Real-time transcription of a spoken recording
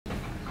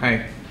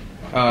Hi,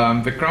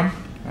 I'm Vikram,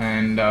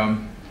 and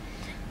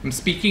I'm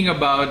speaking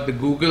about the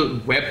Google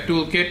Web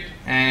Toolkit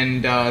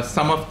and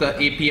some of the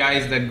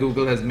APIs that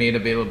Google has made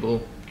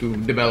available to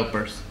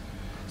developers,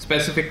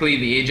 specifically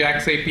the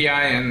Ajax API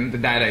and the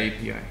Data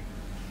API.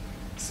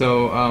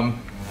 So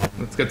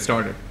let's get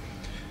started.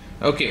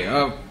 Okay,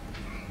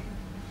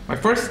 my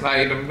first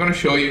slide, I'm going to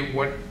show you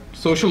what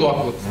social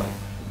walk looks like.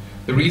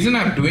 The reason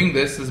I'm doing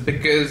this is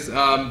because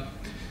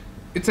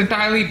it's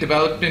entirely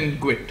developed in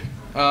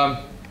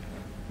GWT.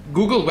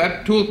 Google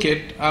Web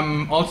Toolkit,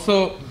 I'm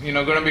also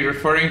going to be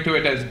referring to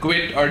it as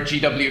GWT or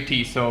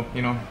GWT. So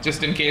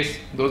just in case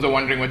those are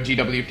wondering what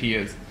GWT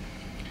is.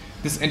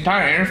 This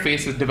entire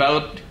interface is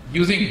developed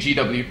using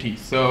GWT.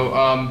 So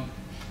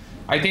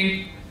I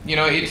think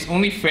it's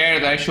only fair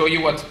that I show you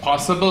what's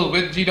possible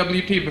with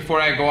GWT before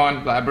I go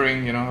on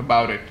blabbering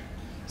about it.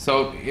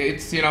 So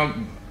it's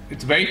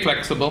it's very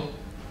flexible.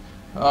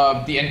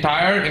 The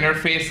entire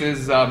interface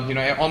is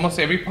almost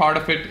every part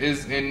of it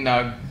is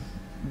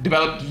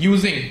developed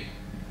using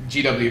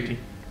GWT.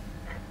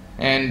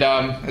 And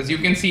as you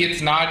can see,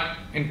 it's not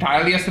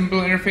entirely a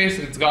simple interface.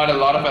 It's got a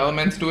lot of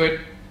elements to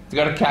it. It's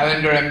got a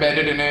calendar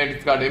embedded in it.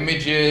 It's got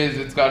images.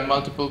 It's got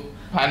multiple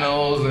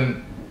panels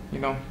and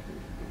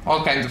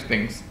all kinds of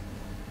things.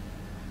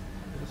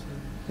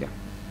 Yeah.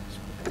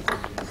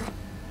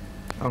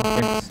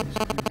 Okay.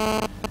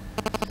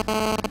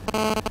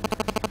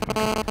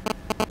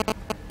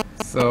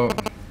 So,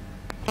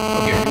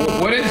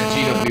 okay, what is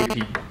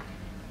GWT?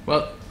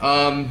 Well,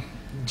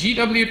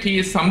 GWT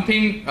is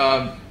something,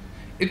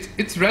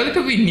 it's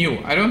relatively new.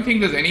 I don't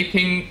think there's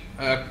anything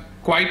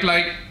quite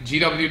like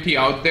GWT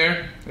out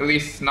there, at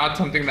least not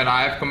something that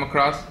I have come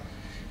across.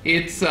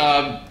 It's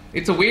a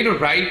way to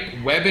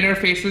write web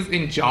interfaces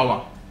in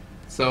Java.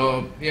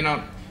 So,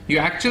 you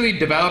actually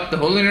develop the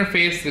whole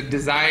interface, the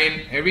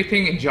design,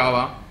 everything in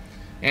Java,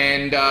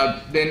 and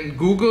then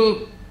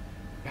Google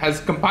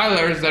has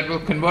compilers that will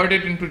convert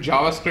it into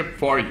JavaScript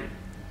for you.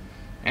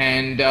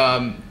 And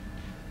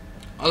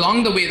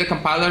along the way, the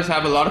compilers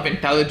have a lot of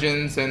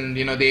intelligence, and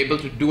they're able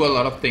to do a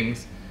lot of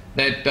things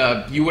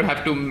that you would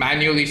have to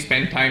manually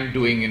spend time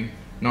doing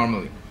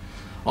normally.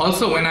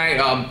 Also, when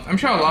I'm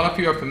sure a lot of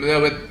you are familiar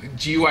with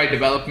GUI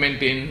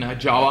development in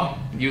Java,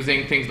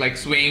 using things like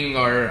Swing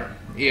or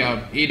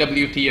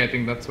AWT, I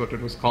think that's what it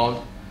was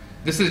called.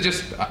 This is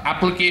just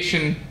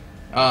application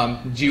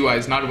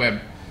GUIs, not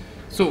web.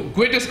 So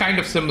GWT is kind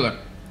of similar.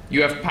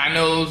 You have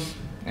panels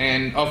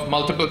and of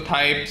multiple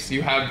types.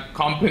 You have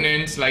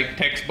components like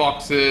text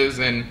boxes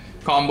and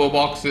combo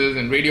boxes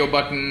and radio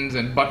buttons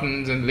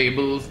and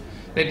labels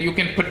that you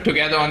can put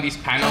together on these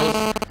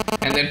panels,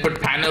 and then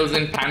put panels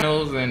in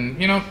panels, and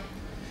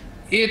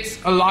it's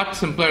a lot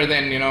simpler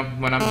than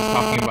when I'm just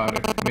talking about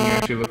it when you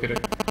actually look at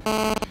it.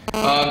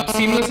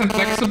 Seamless and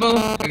flexible.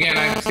 Again,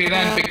 I say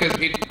that because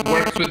it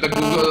works with the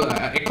Google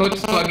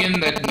Eclipse plugin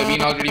that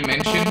Naveen already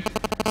mentioned.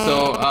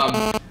 So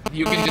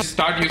you can just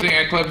start using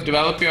Eclipse,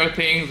 develop your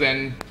things,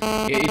 and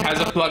it has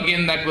a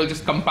plugin that will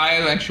just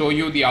compile and show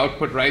you the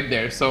output right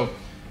there. So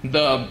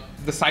the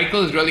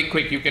cycle is really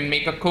quick. You can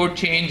make a code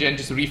change and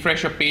just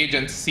refresh a page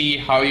and see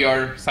how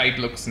your site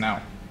looks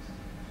now.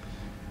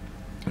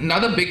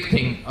 Another big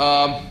thing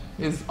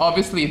is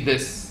obviously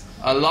this.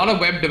 A lot of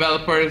web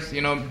developers,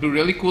 do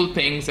really cool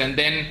things, and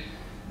then,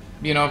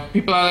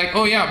 people are like,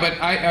 oh yeah, but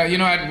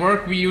at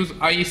work we use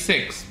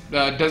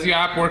IE6. Does your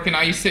app work in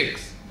IE6?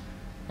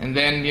 And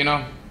then,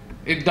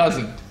 it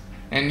doesn't.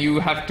 And you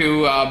have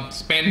to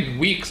spend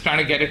weeks trying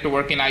to get it to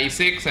work in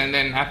IE6, and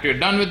then after you're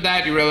done with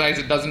that, you realize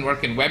it doesn't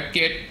work in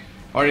Webkit,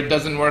 or it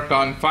doesn't work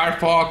on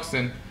Firefox,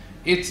 and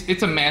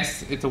it's a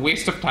mess. It's a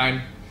waste of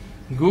time.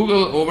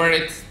 Google, over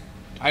its,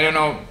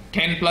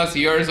 10 plus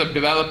years of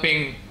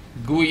developing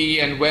GUI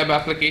and web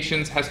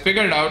applications, has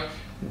figured out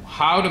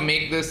how to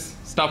make this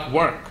stuff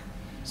work.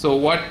 So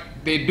what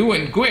they do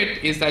in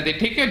GWT is that they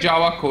take your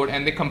Java code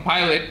and they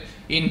compile it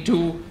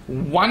into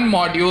one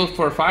module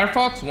for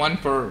Firefox, one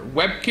for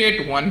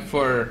Webkit, one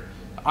for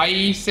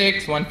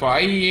IE6, one for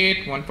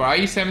IE8, one for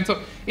IE7.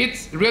 So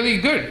it's really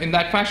good in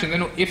that fashion.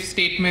 Then if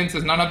statements,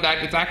 is none of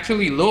that. It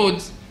actually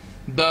loads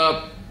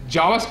the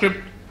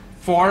JavaScript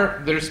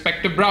for the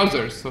respective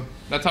browsers. So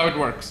that's how it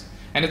works.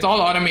 And it's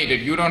all automated.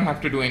 You don't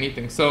have to do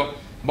anything. So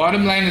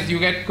bottom line is you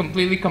get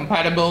completely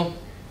compatible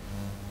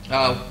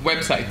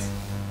websites.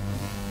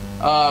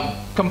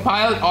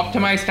 Compiled,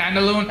 optimized,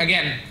 standalone.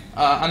 Again,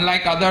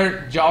 unlike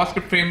other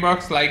JavaScript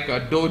frameworks like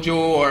Dojo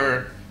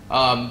or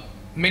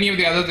many of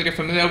the others that you're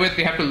familiar with,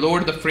 they have to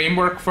load the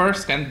framework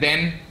first, and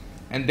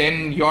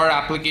then your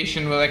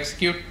application will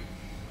execute.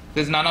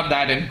 There's none of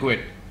that in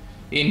GWT.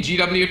 In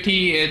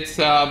GWT, it's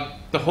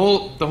the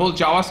whole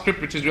JavaScript,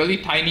 which is really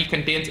tiny,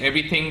 contains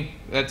everything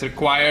that's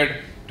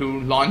required to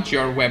launch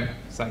your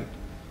website.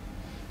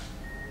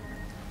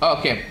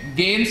 Okay,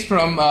 gains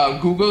from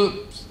Google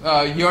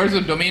years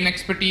of domain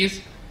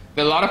expertise.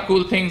 There are a lot of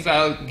cool things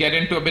I'll get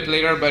into a bit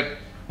later, but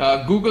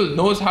Google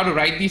knows how to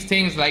write these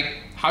things, like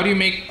how do you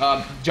make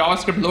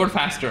JavaScript load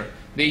faster?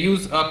 They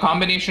use a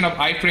combination of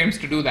iframes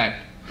to do that.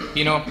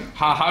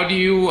 How do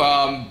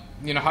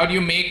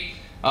you make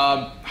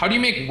how do you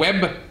make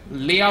web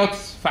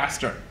layouts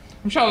faster?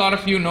 I'm sure a lot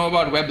of you know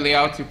about web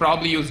layouts. You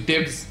probably use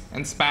divs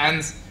and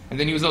spans and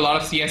then use a lot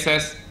of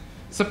CSS.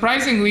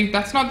 Surprisingly,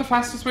 that's not the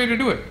fastest way to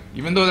do it,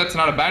 even though that's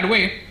not a bad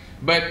way.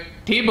 But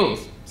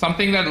tables,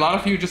 something that a lot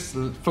of you just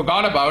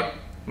forgot about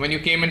when you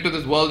came into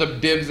this world of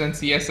divs and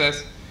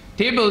CSS,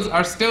 tables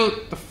are still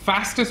the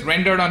fastest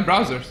rendered on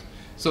browsers.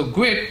 So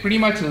GWT pretty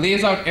much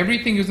lays out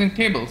everything using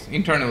tables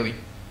internally.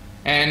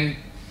 And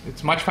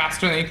it's much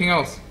faster than anything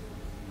else.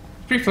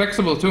 It's pretty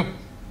flexible too.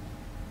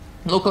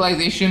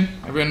 Localization,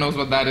 everyone knows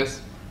what that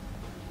is.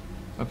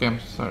 Okay,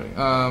 I'm sorry.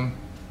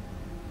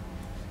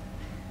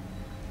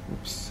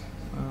 Oops.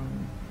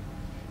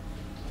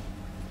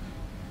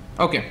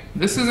 Okay,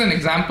 this is an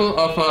example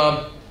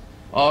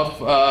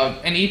of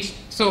an H.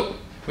 So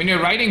when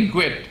you're writing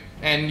GWT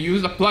and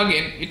use a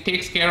plugin, it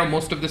takes care of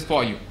most of this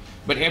for you.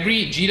 But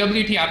every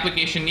GWT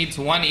application needs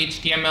one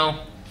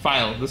HTML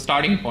file, the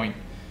starting point,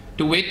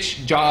 to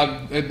which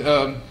the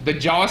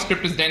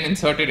JavaScript is then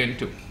inserted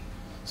into.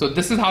 So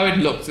this is how it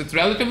looks. It's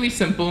relatively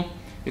simple.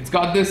 It's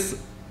got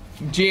this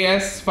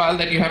JS file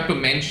that you have to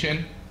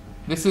mention.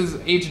 This is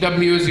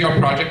HW is your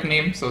project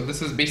name. So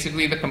this is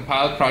basically the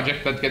compiled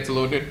project that gets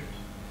loaded.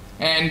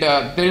 And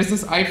there's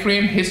this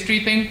iframe history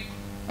thing.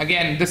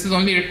 Again, this is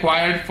only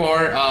required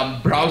for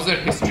browser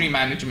history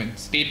management,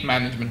 state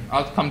management.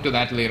 I'll come to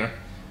that later.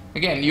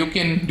 Again, you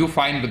can do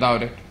fine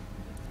without it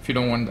if you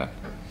don't want that.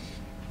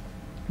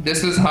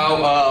 This is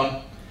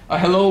how a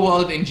hello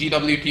world in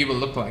GWT will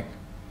look like.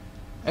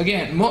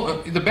 Again,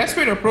 the best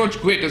way to approach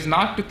GWT is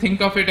not to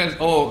think of it as,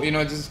 oh,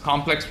 this is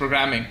complex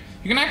programming.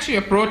 You can actually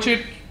approach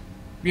it,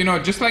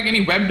 just like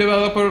any web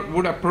developer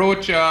would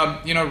approach,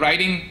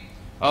 writing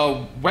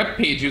a web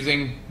page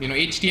using,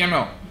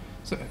 HTML.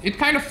 So it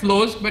kind of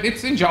flows, but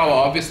it's in Java,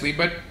 obviously,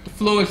 but the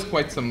flow is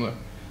quite similar.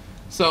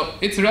 So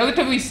it's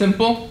relatively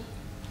simple.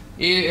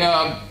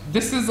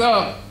 It's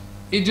a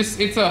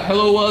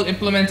hello world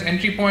implements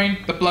entry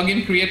point. The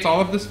plugin creates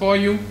all of this for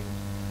you.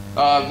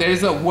 There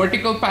is a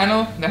vertical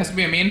panel. There has to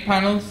be a main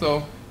panel.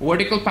 So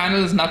vertical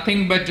panel is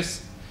nothing but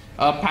just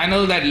a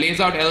panel that lays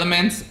out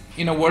elements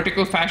in a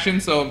vertical fashion.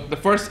 So the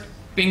first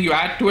thing you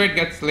add to it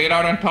gets laid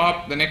out on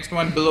top, the next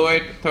one below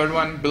it, third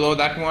one below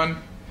that one.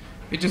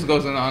 It just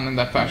goes on in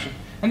that fashion.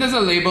 And there's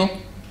a label.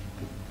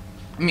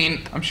 I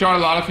mean, I'm sure a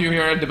lot of you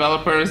here are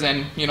developers,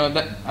 and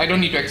that I don't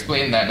need to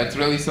explain that. That's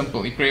really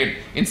simple. You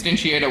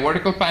instantiate a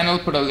vertical panel,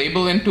 put a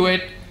label into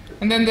it,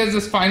 and then there's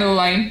this final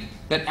line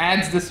that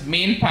adds this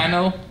main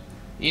panel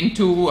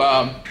into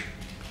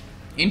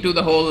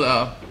the whole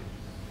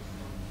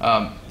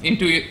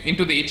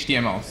into the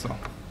HTML. So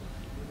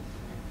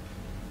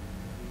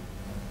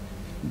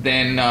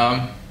then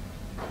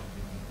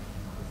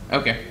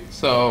okay,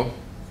 so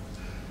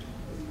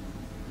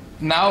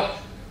now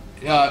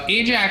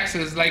Ajax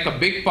is like a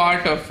big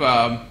part of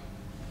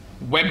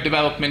web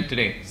development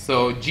today.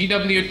 So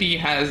GWT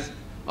has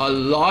a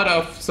lot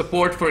of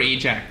support for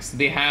Ajax.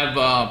 They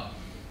have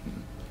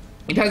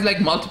it has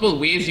like multiple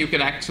ways you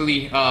can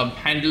actually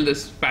handle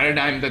this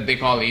paradigm that they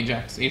call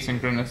Ajax,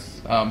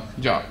 asynchronous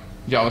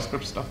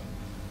JavaScript stuff.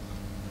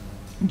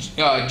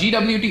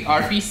 GWT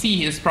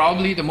RPC is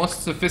probably the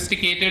most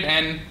sophisticated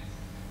and,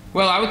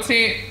 well, I would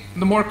say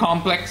the more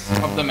complex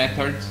of the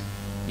methods.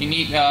 You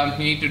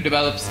need to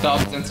develop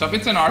stubs and stuff.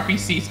 It's an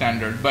RPC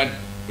standard, but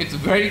it's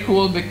very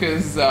cool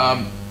because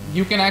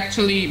you can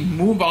actually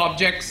move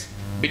objects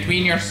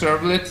between your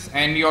servlets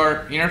and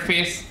your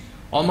interface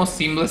almost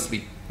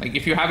seamlessly. Like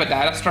if you have a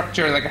data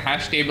structure like a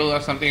hash table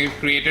or something you've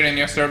created in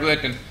your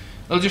servlet, and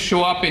it'll just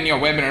show up in your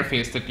web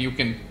interface that you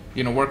can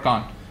work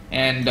on,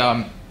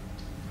 and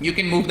you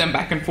can move them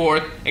back and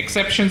forth.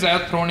 Exceptions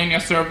that are thrown in your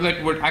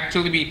servlet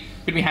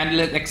could be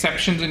handled as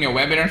exceptions in your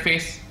web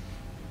interface.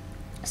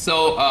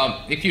 So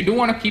if you do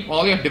want to keep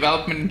all your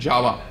development in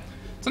Java,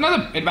 it's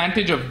another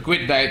advantage of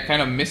GWT that I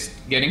kind of missed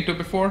getting to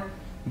before,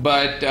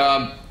 but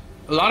a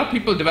lot of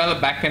people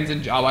develop backends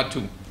in Java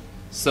too.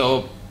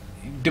 So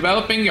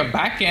developing your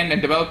backend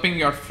and developing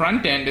your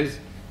front end is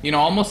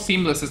almost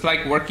seamless. It's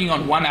like working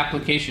on one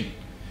application.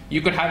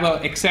 You could have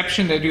an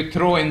exception that you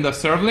throw in the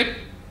servlet,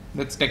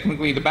 that's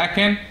technically the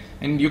backend,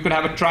 and you could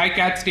have a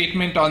try-catch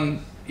statement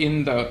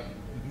in the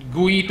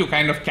GUI to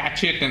kind of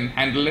catch it and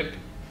handle it.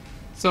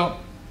 So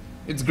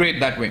it's great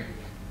that way.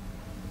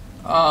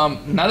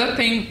 Another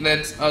thing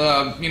that's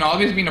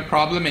always been a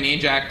problem in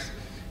Ajax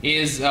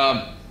is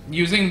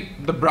using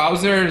the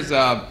browser's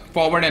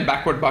forward and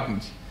backward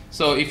buttons.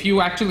 So if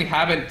you actually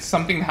have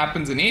something that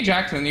happens in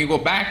Ajax and you go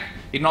back,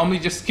 it normally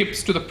just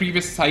skips to the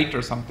previous site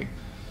or something.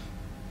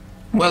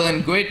 Well,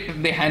 in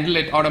GWT, they handle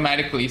it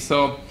automatically.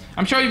 So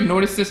I'm sure you've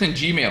noticed this in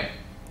Gmail.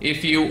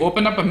 If you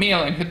open up a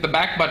mail and hit the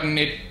back button,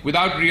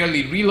 without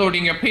really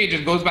reloading your page,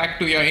 it goes back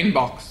to your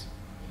inbox,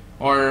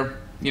 or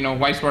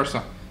vice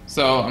versa.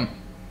 So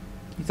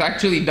it's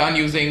actually done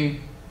using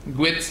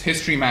GWT's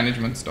history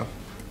management stuff.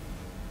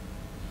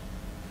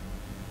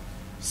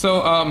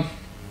 So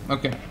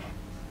okay.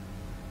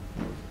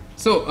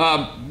 So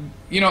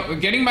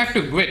getting back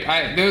to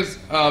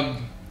GWT,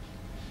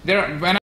 when